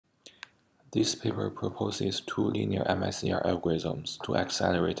This paper proposes two linear MSER algorithms to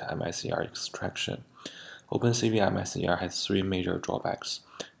accelerate MSER extraction. OpenCV MSER has three major drawbacks.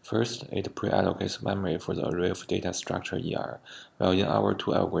 First, it pre-allocates memory for the array of data structure ER, while in our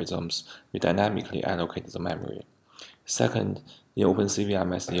two algorithms, we dynamically allocate the memory. Second, in OpenCV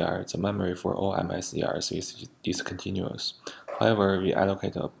MSER, the memory for all MSERs is discontinuous. However, we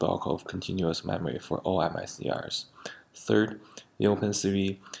allocate a block of continuous memory for all MSERs. Third, in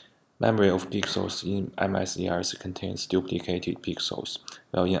OpenCV, memory of pixels in MSERs contains duplicated pixels,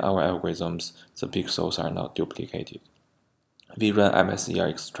 while in our algorithms, the pixels are not duplicated. We run MSER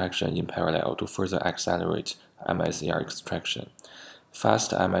extraction in parallel to further accelerate MSER extraction.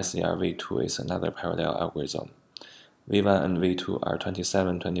 Fast MSER V2 is another parallel algorithm. V1 and V2 are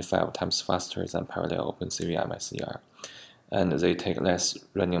 27-25 times faster than parallel OpenCV MSER, and they take less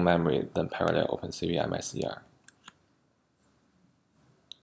running memory than parallel OpenCV MSER.